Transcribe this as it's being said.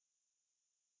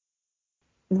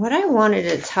What I wanted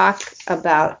to talk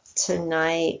about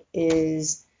tonight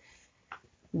is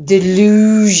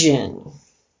delusion,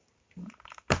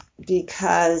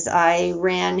 because I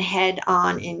ran head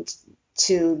on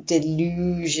into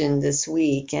delusion this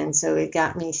week, and so it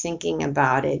got me thinking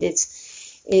about it.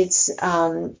 It's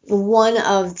one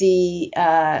of the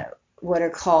what are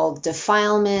called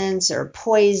defilements or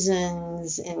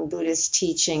poisons in Buddhist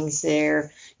teachings.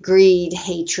 They're greed,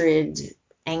 hatred,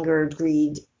 anger,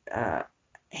 greed,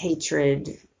 hatred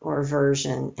or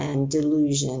aversion, and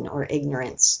delusion or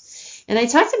ignorance. And I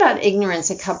talked about ignorance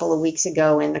a couple of weeks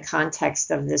ago in the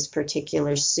context of this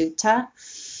particular sutta,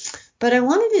 but I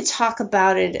wanted to talk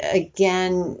about it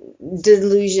again,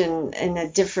 delusion in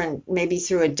a different, maybe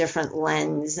through a different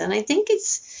lens. And I think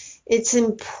it's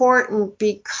important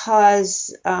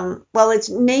because, it's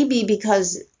maybe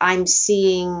because I'm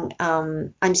seeing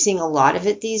a lot of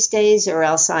it these days, or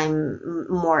else I'm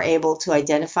more able to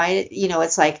identify it.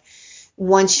 It's like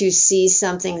once you see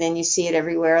something, then you see it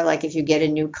everywhere. Like if you get a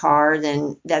new car,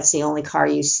 then that's the only car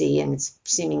you see, and it's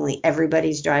seemingly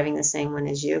everybody's driving the same one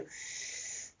as you.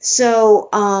 So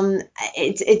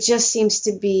it just seems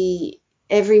to be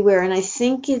everywhere, and I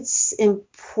think it's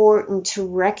important to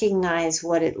recognize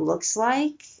what it looks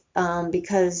like,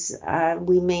 because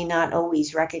we may not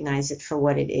always recognize it for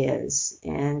what it is,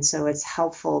 and so it's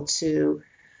helpful to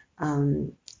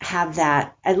have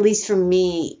that, at least for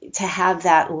me, to have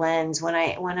that lens when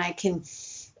I can,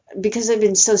 because I've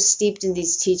been so steeped in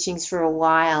these teachings for a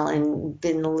while and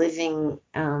been living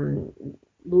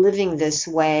this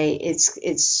way.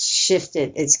 It's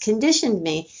shifted, it's conditioned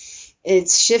me,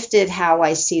 it's shifted how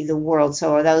I see the world.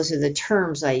 So those are the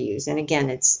terms I use. And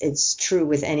again, it's true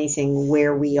with anything,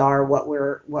 where we are, what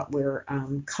we're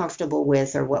comfortable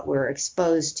with, or what we're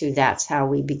exposed to. That's how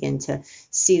we begin to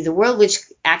see the world, which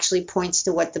actually points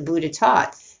to what the Buddha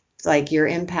taught. It's like you're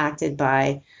impacted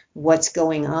by what's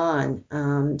going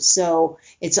on. So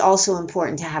it's also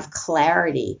important to have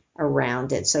clarity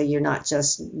around it, so you're not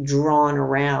just drawn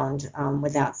around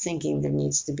without thinking. There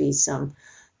needs to be some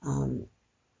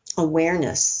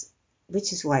awareness,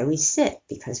 which is why we sit,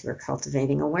 because we're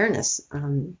cultivating awareness.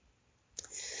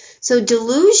 So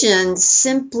delusion,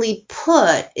 simply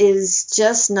put, is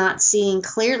just not seeing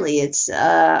clearly. It's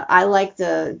I like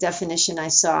the definition I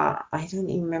saw, I don't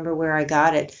even remember where I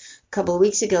got it, a couple of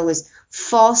weeks ago, was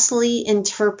falsely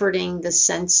interpreting the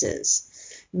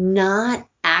senses, not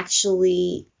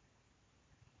actually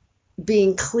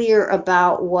being clear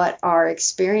about what our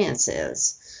experience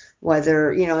is.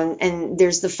 Whether, and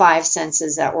there's the five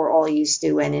senses that we're all used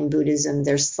to, and in Buddhism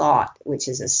there's thought, which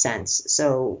is a sense.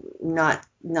 So not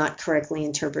correctly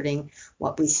interpreting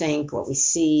what we think, what we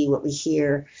see, what we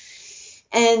hear.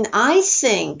 And I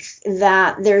think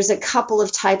that there's a couple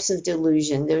of types of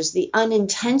delusion. There's the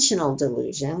unintentional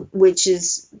delusion, which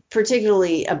is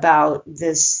particularly about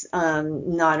this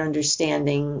not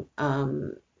understanding,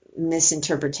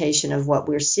 misinterpretation of what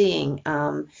we're seeing.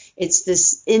 It's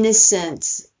this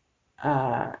innocent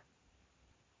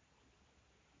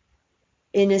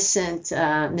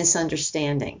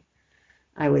misunderstanding,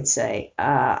 I would say.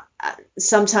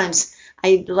 Sometimes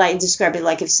I like describe it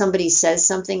like if somebody says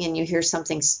something and you hear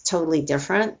something totally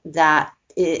different,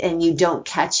 and you don't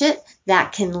catch it,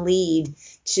 that can lead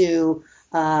to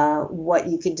what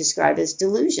you could describe as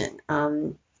delusion.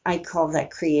 I call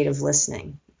that creative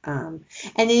listening. And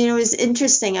it was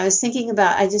interesting. I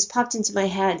just popped into my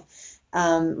head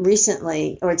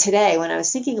recently, or today, when I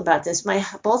was thinking about this.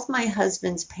 Both my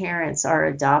husband's parents are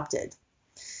adopted.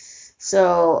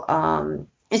 So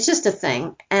it's just a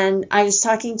thing. And I was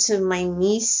talking to my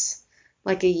niece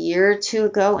like a year or two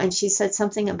ago, and she said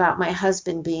something about my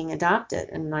husband being adopted.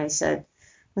 And I said,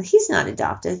 well, he's not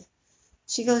adopted.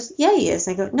 She goes, yeah, he is.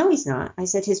 I go, no, he's not. I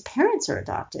said, his parents are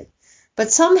adopted.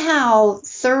 But somehow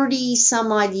 30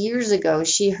 some odd years ago,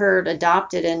 she heard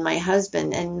adopted and my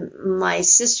husband, and my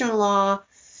sister-in-law,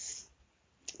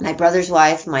 my brother's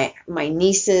wife, my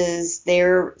nieces,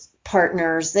 their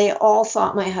partners, they all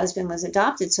thought my husband was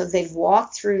adopted. So they've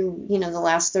walked through, the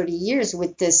last 30 years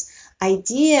with this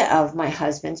idea of my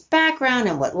husband's background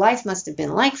and what life must have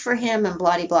been like for him, and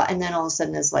blah, blah, blah. And then all of a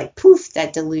sudden it's like, poof,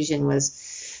 that delusion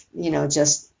was,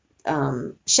 just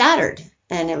shattered.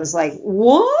 And it was like,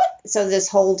 what? So this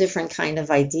whole different kind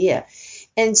of idea.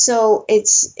 And so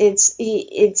it's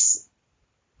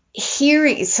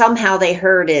hearing, somehow they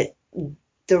heard it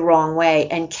the wrong way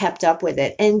and kept up with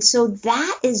it. And so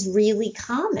that is really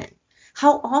common.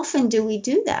 How often do we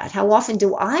do that? How often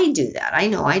do I do that? I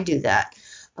know I do that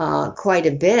quite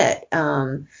a bit.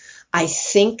 I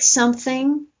think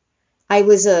something, I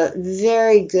was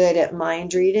very good at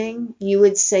mind reading. You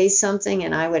would say something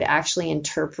and I would actually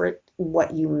interpret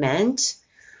what you meant,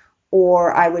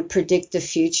 or I would predict the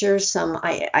future.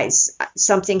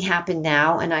 Something happened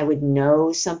now and I would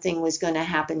know something was going to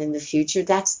happen in the future.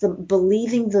 That's the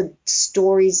believing the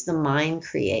stories the mind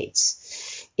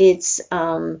creates. It's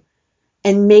and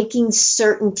making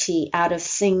certainty out of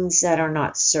things that are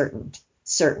not certain,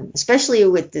 especially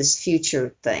with this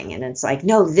future thing. And it's like,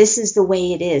 no, this is the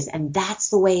way it is, and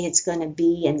that's the way it's going to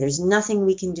be, and there's nothing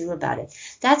we can do about it.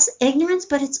 That's ignorance,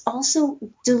 but it's also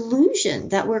delusion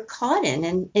that we're caught in.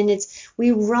 And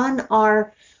we run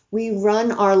our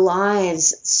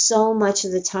lives so much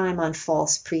of the time on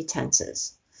false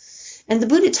pretenses. And the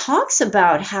Buddha talks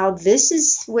about how this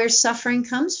is where suffering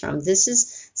comes from.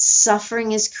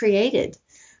 Suffering is created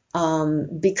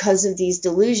because of these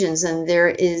delusions. And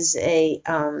there's a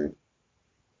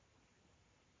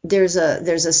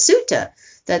sutta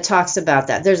that talks about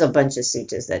that. There's a bunch of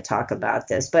suttas that talk about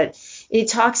this, but it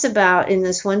talks about in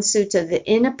this one sutta the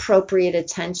inappropriate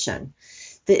attention,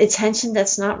 the attention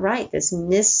that's not right, this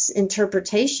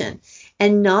misinterpretation,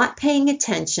 and not paying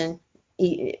attention,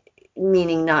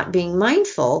 meaning not being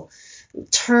mindful,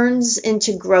 turns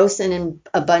into growth and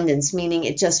abundance, meaning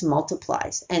it just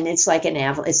multiplies. And it's like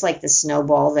it's like the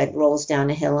snowball that rolls down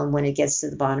a hill, and when it gets to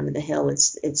the bottom of the hill,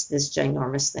 it's this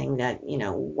ginormous thing that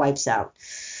wipes out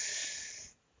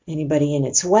anybody in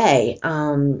its way.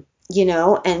 And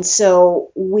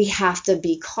so we have to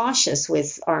be cautious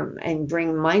and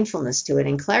bring mindfulness to it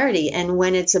and clarity. And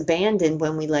when it's abandoned,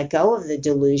 when we let go of the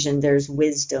delusion, there's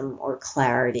wisdom or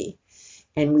clarity,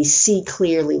 and we see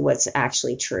clearly what's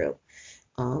actually true.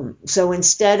 So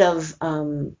instead of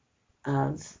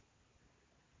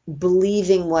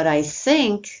believing what I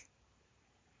think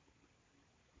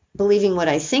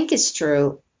is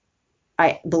true,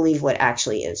 I believe what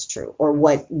actually is true, or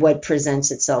what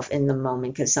presents itself in the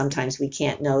moment, because sometimes we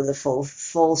can't know the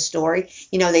full story.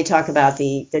 They talk about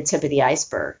the tip of the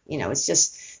iceberg. It's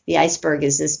just the iceberg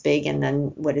is this big, and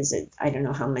then what is it? I don't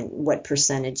know what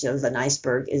percentage of an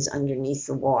iceberg is underneath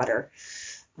the water.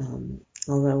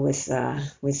 Although with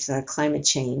climate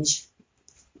change,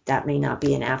 that may not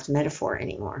be an apt metaphor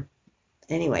anymore.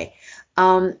 Anyway,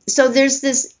 so there's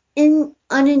this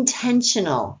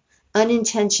unintentional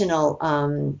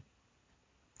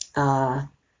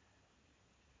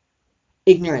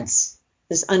ignorance,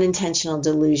 this unintentional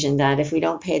delusion that if we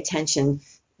don't pay attention,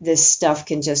 this stuff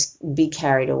can just be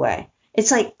carried away.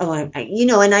 It's like,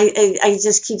 I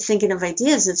just keep thinking of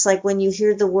ideas. It's like when you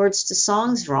hear the words to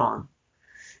songs wrong,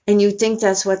 and you think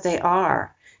that's what they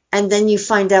are. And then you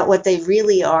find out what they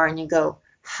really are, and you go,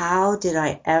 how did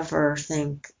I ever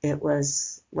think it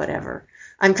was whatever?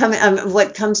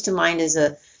 What comes to mind is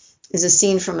a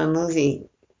scene from a movie,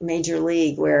 Major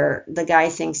League, where the guy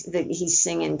thinks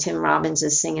that Tim Robbins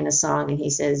is singing a song, and he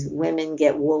says, women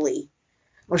get woolly,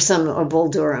 or Bull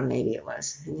Durham, maybe it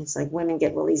was. And it's like, women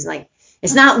get woolly. He's like,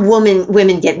 it's not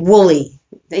women get woolly.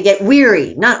 They get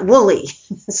weary, not woolly.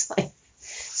 It's like,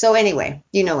 so anyway,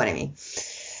 you know what I mean.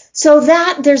 So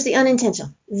there's the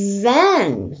unintentional.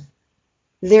 Then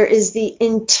there is the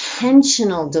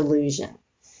intentional delusion.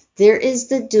 There is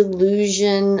the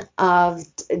delusion of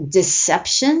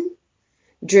deception,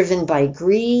 driven by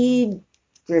greed,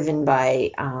 driven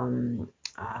by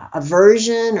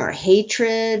aversion or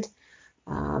hatred,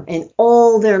 and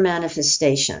all their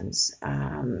manifestations.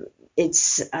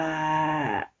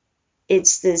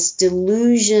 It's this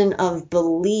delusion of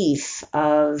belief,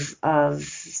 of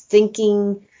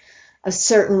thinking a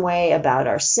certain way about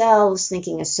ourselves,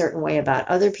 thinking a certain way about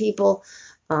other people.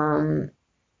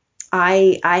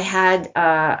 I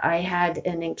had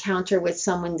an encounter with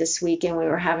someone this week, and we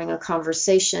were having a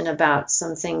conversation about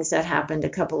some things that happened a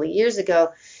couple of years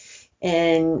ago.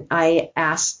 And I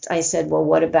said, well,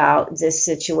 what about this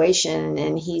situation?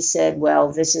 And he said,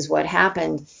 well, this is what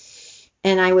happened.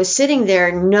 And I was sitting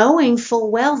there knowing full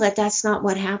well that that's not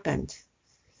what happened.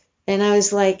 And I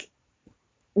was like,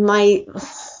 my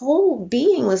whole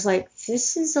being was like,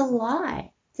 this is a lie.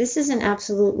 This is an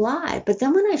absolute lie. But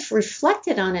then when I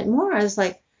reflected on it more, I was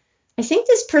like, I think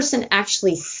this person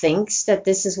actually thinks that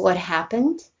this is what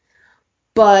happened,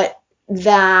 but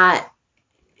that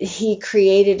he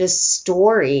created a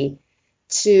story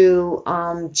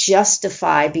to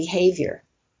justify behavior,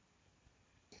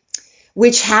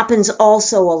 which happens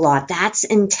also a lot. That's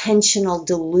intentional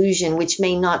delusion, which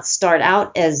may not start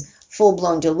out as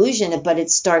full-blown delusion, but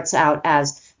it starts out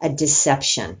as a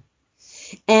deception.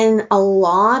 And a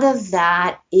lot of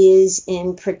that is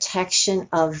in protection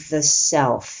of the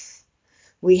self.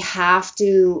 We have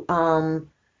to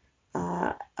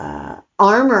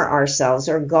armor ourselves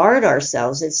or guard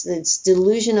ourselves. It's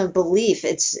delusion of belief.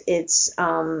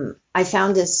 I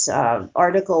found this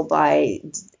article by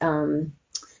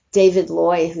David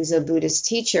Loy, who's a Buddhist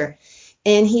teacher,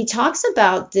 and he talks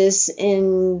about this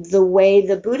in the way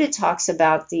the Buddha talks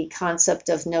about the concept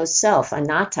of no self,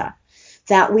 anatta,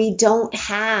 that we don't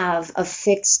have a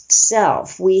fixed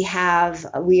self. We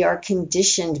are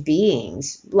conditioned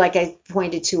beings, like I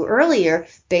pointed to earlier,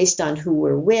 based on who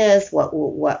we're with, what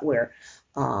we're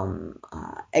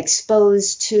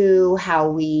exposed to, how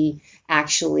we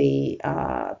actually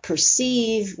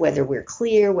perceive, whether we're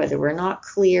clear, whether we're not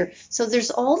clear. So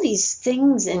there's all these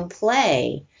things in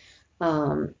play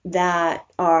that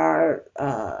are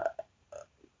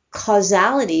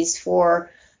causalities for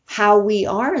how we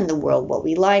are in the world, what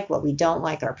we like, what we don't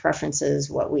like, our preferences,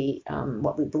 what we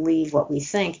believe, what we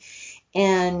think,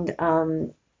 and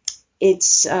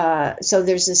so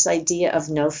there's this idea of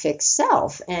no fixed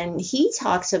self, and he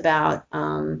talks about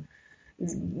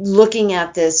looking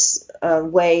at this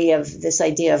way of this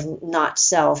idea of not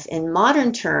self in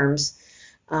modern terms.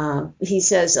 He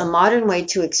says a modern way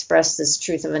to express this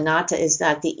truth of anatta is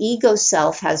that the ego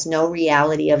self has no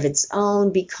reality of its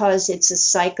own because it's a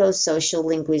psychosocial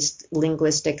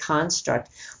linguistic construct.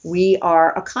 We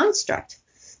are a construct.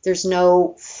 There's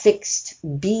no fixed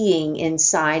being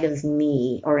inside of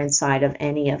me or inside of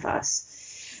any of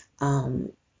us.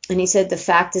 And he said the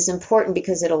fact is important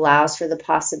because it allows for the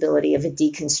possibility of a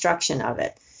deconstruction of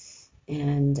it.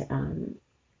 And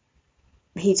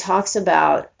he talks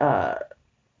about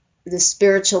the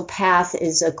spiritual path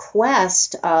is a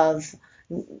quest of,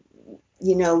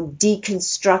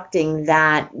 deconstructing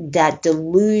that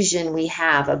delusion we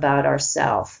have about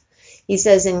ourselves. He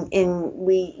says,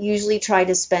 we usually try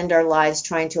to spend our lives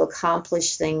trying to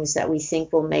accomplish things that we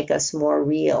think will make us more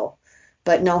real.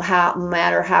 But no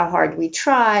matter how hard we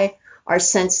try, our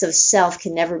sense of self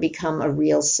can never become a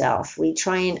real self. We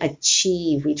try and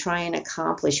achieve, we try and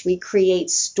accomplish, we create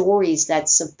stories that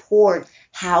support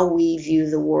how we view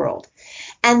the world.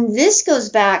 And this goes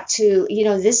back to,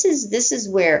 this is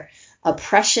where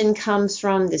oppression comes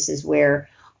from. This is where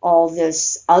all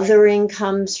this othering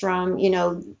comes from.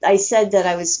 I said that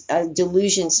a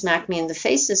delusion smacked me in the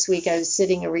face this week. I was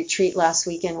sitting a retreat last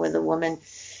weekend with a woman,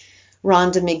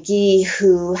 Rhonda McGee,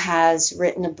 who has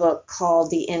written a book called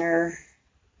The Inner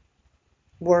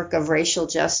Work of Racial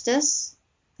Justice.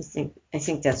 I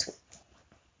think that's,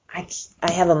 I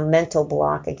have a mental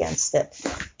block against it.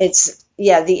 It's,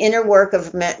 The Inner Work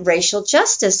of Racial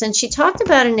Justice. And she talked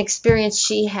about an experience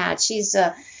she had. She's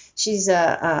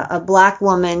a black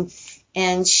woman,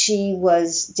 and she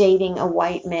was dating a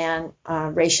white man.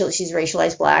 She's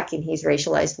racialized black and he's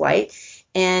racialized white.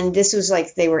 And this was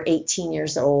like they were 18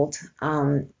 years old.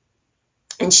 And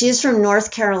she is from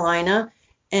North Carolina.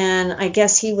 And I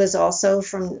guess he was also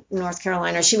from North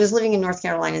Carolina. She was living in North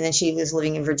Carolina, and then she was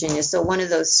living in Virginia. So one of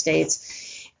those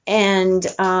states. And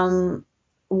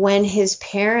when his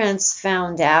parents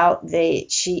found out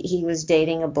he was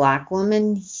dating a black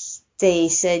woman, they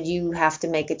said, you have to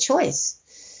make a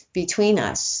choice between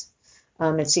us.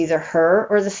 It's either her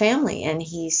or the family. And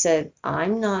he said,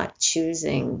 I'm not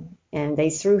choosing. And they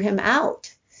threw him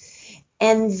out.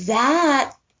 And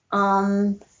that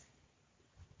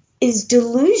is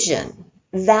delusion,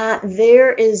 that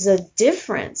there is a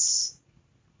difference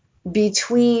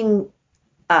between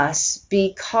us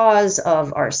because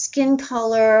of our skin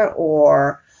color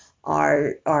or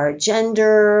our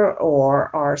gender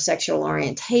or our sexual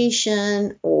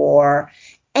orientation or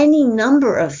any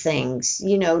number of things.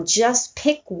 Just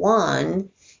pick one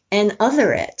and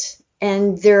other it.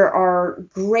 And there are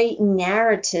great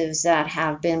narratives that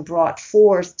have been brought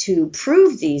forth to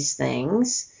prove these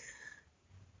things,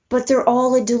 but they're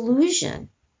all a delusion.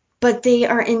 But they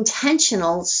are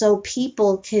intentional so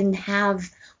people can have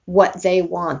what they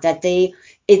want.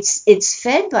 It's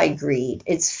fed by greed.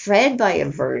 It's fed by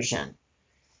aversion.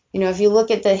 If you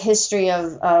look at the history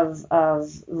of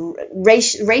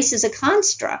race is a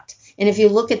construct. And if you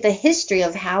look at the history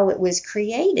of how it was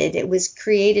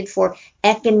created for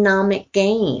economic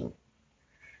gain,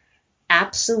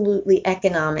 absolutely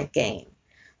economic gain.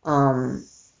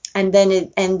 And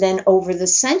then over the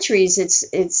centuries,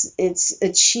 it's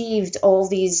achieved all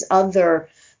these other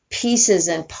pieces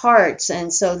and parts,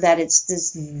 and so that it's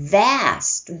this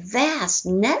vast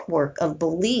network of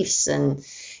beliefs and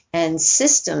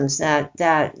systems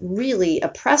that really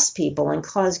oppress people and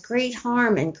cause great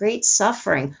harm and great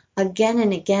suffering again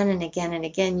and again and again and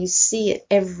again. You see it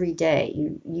every day.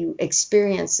 You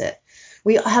experience it.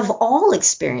 We have all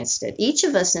experienced it. Each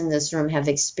of us in this room have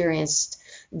experienced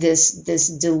this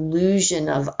delusion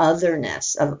of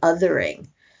otherness, of othering.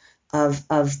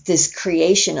 of this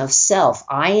creation of self.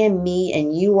 I am me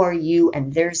and you are you,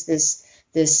 and there's this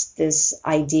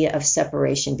idea of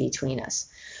separation between us.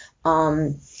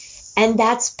 And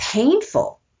that's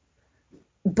painful,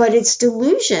 but it's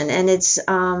delusion, and it's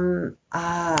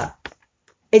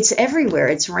everywhere.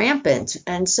 It's rampant.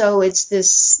 And so it's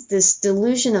this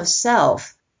delusion of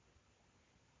self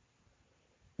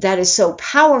that is so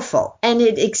powerful, and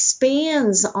it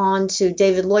expands onto,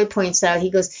 David Lloyd points out,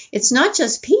 he goes, it's not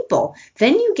just people.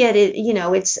 Then you get it,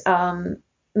 it's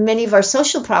many of our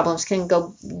social problems can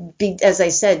be, as I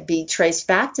said, be traced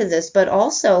back to this, but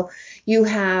also you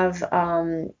have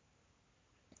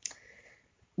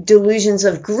delusions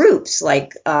of groups,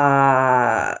 like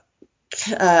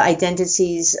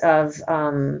identities of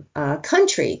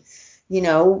country.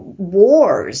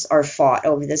 Wars are fought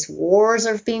over this. Wars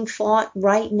are being fought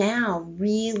right now,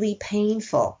 really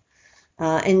painful.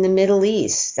 In the Middle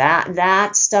East,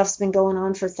 that stuff's been going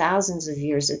on for thousands of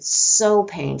years. It's so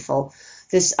painful,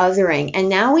 this othering. And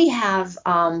now we have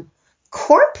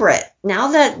corporate.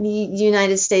 Now that the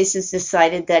United States has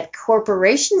decided that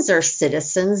corporations are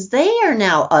citizens, they are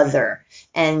now other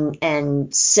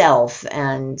and self,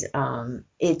 and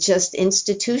it just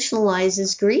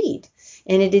institutionalizes greed,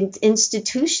 and it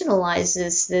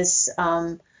institutionalizes this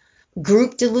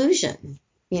group delusion,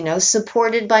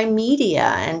 supported by media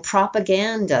and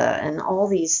propaganda and all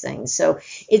these things. So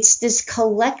it's this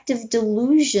collective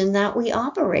delusion that we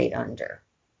operate under.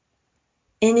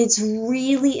 And it's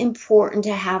really important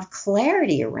to have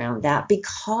clarity around that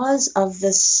because of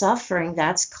the suffering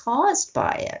that's caused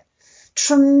by it.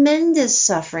 Tremendous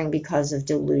suffering because of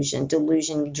delusion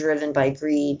driven by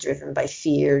greed, driven by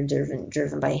fear,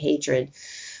 driven by hatred.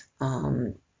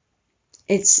 And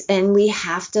we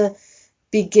have to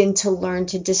begin to learn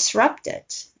to disrupt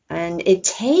it. And it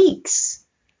takes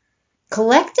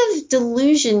collective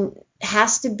delusion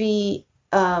has to be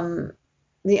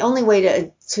the only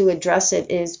way to address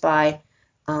it is by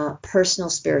personal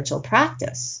spiritual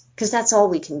practice, because that's all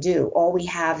we can do. All we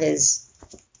have is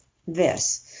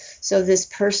this. So this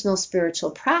personal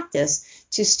spiritual practice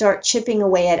to start chipping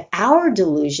away at our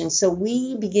delusion, so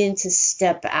we begin to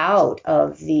step out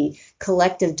of the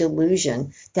collective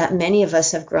delusion that many of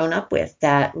us have grown up with,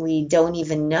 that we don't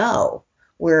even know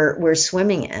we're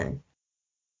swimming in.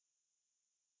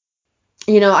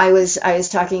 I was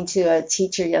talking to a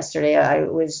teacher yesterday. I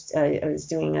was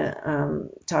doing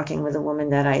talking with a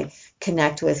woman that I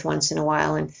connect with once in a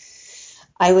while, and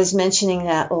I was mentioning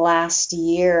that last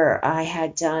year I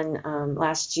had done,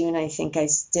 last June, I think I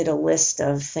did a list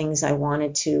of things I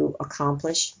wanted to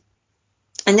accomplish.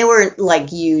 And they weren't like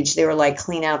huge. They were like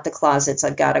clean out the closets.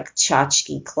 I've got a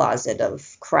tchotchke closet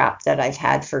of crap that I've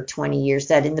had for 20 years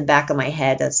that in the back of my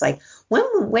head, it's like,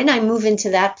 when I move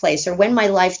into that place or when my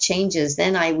life changes,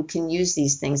 then I can use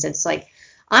these things. It's like,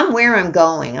 I'm where I'm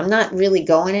going. I'm not really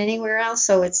going anywhere else.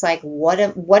 So it's like, what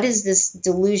is this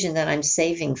delusion that I'm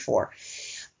saving for?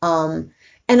 And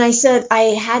I said I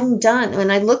hadn't done,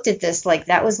 when I looked at this, like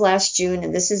that was last June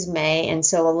and this is May. And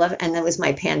so 11, and that was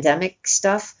my pandemic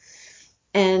stuff.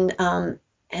 And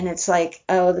it's like,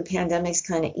 oh, the pandemic's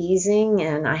kind of easing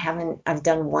and I've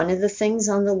done one of the things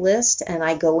on the list, and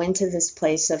I go into this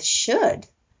place of should.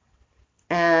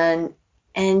 And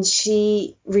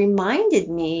she reminded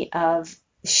me of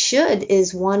should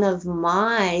is one of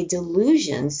my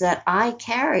delusions that I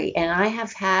carry and I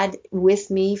have had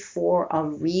with me for a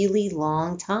really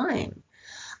long time.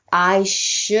 I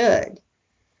should,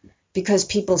 because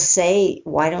people say,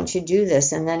 why don't you do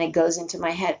this? And then it goes into my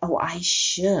head, oh, I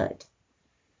should.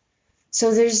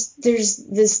 So there's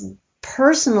this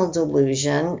personal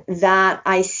delusion that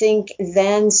I think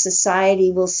then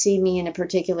society will see me in a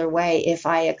particular way if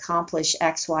I accomplish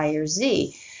X, Y, or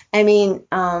Z. I mean,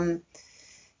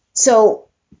 so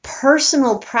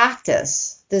personal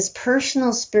practice, this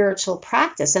personal spiritual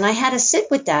practice, and I had to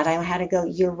sit with that. I had to go,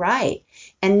 you're right.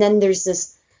 And then there's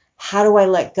this, how do I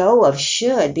let go of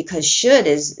should? Because should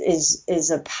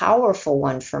is a powerful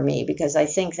one for me, because I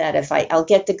think that if I'll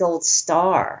get the gold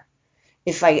star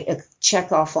if I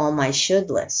check off all my should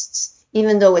lists,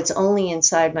 even though it's only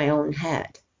inside my own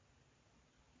head.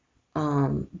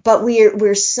 But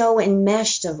we're so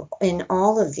enmeshed in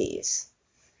all of these.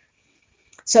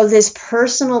 So this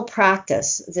personal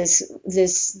practice,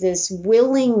 this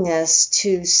willingness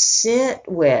to sit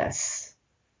with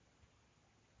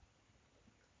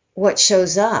what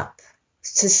shows up,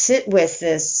 to sit with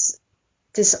this,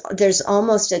 there's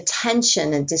almost a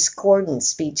tension and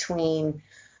discordance between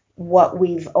what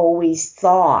we've always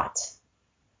thought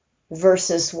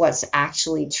versus what's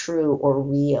actually true or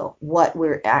real, what's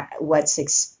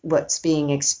being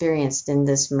experienced in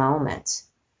this moment.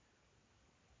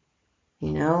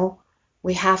 You know,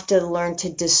 we have to learn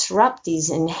to disrupt these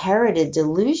inherited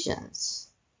delusions.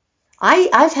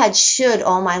 I've had should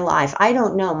all my life. I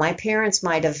don't know. My parents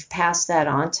might have passed that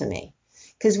on to me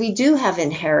because we do have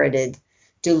inherited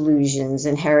delusions,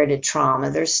 inherited trauma.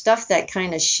 There's stuff that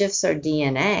kind of shifts our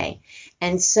DNA.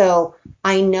 And so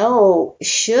I know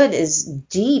should is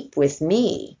deep with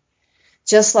me,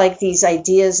 just like these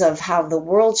ideas of how the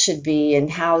world should be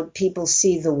and how people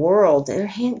see the world. They're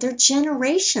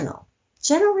generational,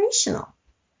 generational.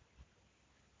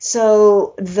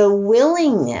 So the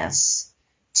willingness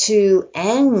to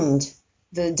end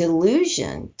the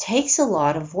delusion takes a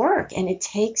lot of work, and it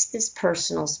takes this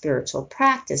personal spiritual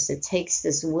practice. It takes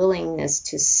this willingness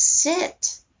to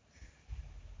sit.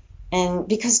 And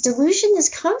because delusion is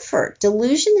comfort,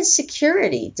 delusion is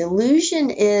security, delusion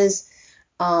is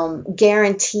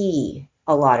guarantee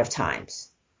a lot of times.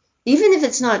 Even if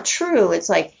it's not true, it's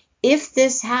like, if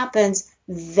this happens,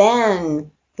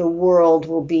 then the world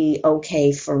will be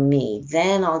okay for me.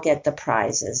 Then I'll get the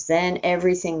prizes. Then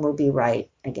everything will be right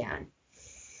again.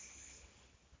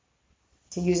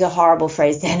 To use a horrible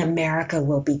phrase, then America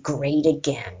will be great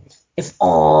again. If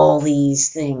all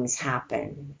these things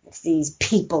happen, if these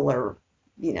people are,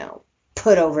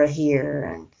 put over here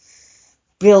and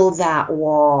build that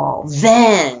wall,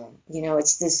 then,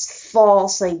 it's this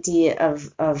false idea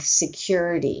of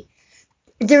security.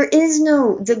 There is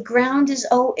the ground is,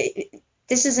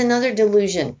 this is another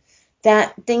delusion,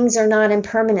 that things are not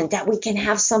impermanent, that we can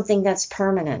have something that's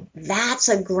permanent. That's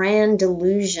a grand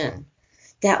delusion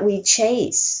that we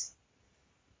chase.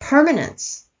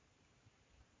 Permanence.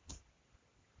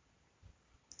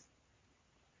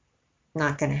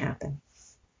 Not going to happen.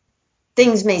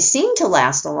 Things may seem to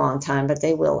last a long time, but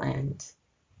they will end.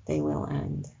 They will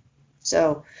end.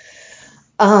 So,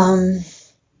 the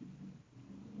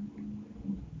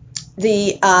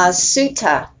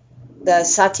sutta, the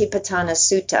Satipatthana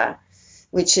Sutta,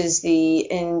 which is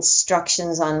the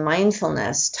instructions on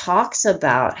mindfulness, talks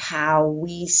about how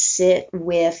we sit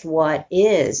with what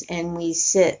is, and we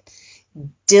sit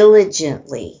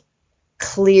diligently,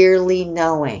 clearly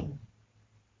knowing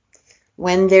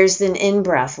when there's an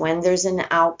in-breath, when there's an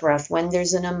out-breath, when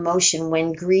there's an emotion,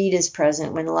 when greed is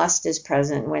present, when lust is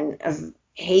present, when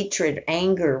hatred,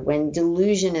 anger, when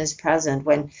delusion is present,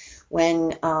 when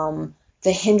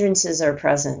the hindrances are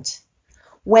present,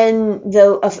 when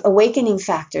the awakening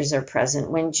factors are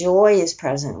present, when joy is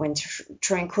present, when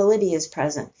tranquility is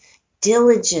present.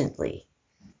 Diligently,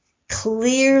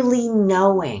 clearly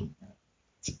knowing,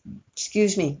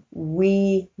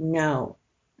 we know.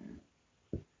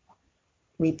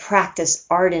 We practice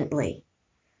ardently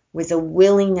with a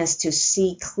willingness to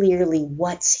see clearly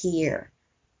what's here.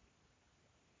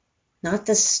 Not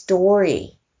the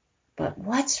story, but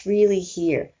what's really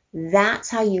here.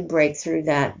 That's how you break through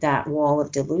that wall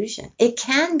of delusion. It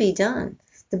can be done.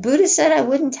 The Buddha said, I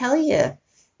wouldn't tell you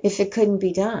if it couldn't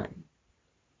be done.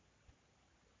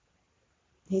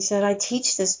 He said, I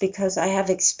teach this because I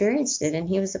have experienced it, and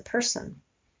he was a person.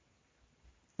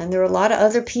 And there are a lot of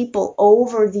other people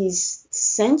over these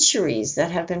centuries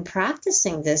that have been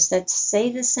practicing this that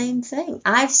say the same thing.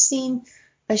 I've seen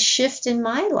a shift in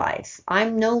my life.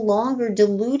 I'm no longer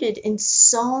deluded in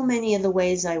so many of the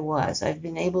ways I was. I've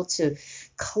been able to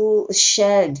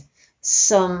shed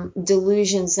some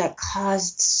delusions that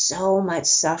caused so much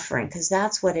suffering, because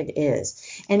that's what it is.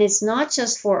 And it's not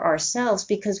just for ourselves,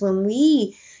 because when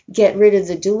we get rid of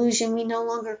the delusion, we no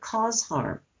longer cause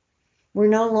harm. We're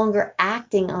no longer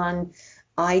acting on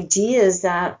ideas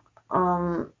that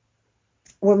were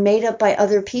made up by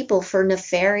other people for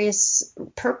nefarious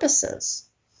purposes.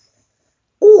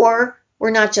 Or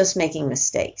we're not just making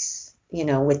mistakes,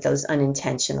 with those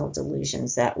unintentional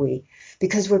delusions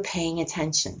because we're paying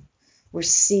attention. We're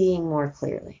seeing more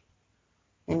clearly.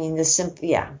 I mean,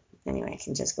 anyway, I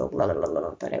can just go blah, blah, blah,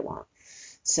 blah, but I won't.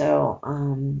 So,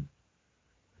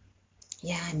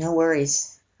 no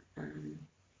worries.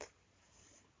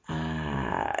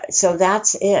 So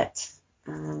that's it.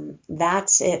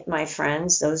 That's it, my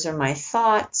friends. Those are my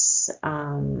thoughts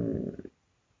on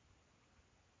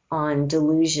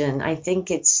delusion. I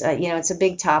think it's it's a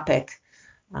big topic,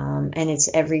 and it's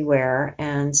everywhere.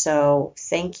 And so,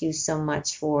 thank you so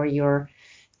much for your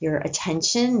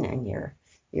attention and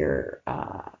your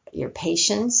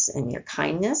patience and your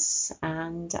kindness.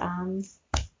 And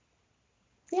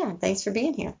thanks for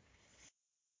being here.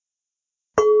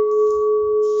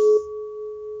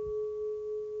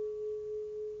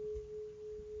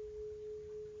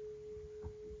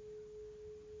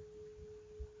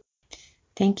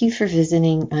 Thank you for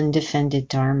visiting Undefended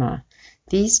Dharma.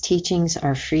 These teachings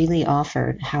are freely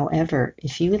offered. However,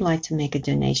 if you would like to make a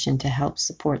donation to help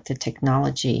support the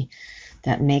technology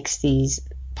that makes these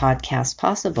podcasts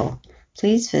possible,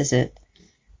 please visit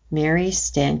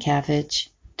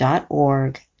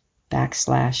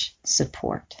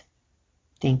marystankavich.org/support.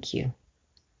 Thank you.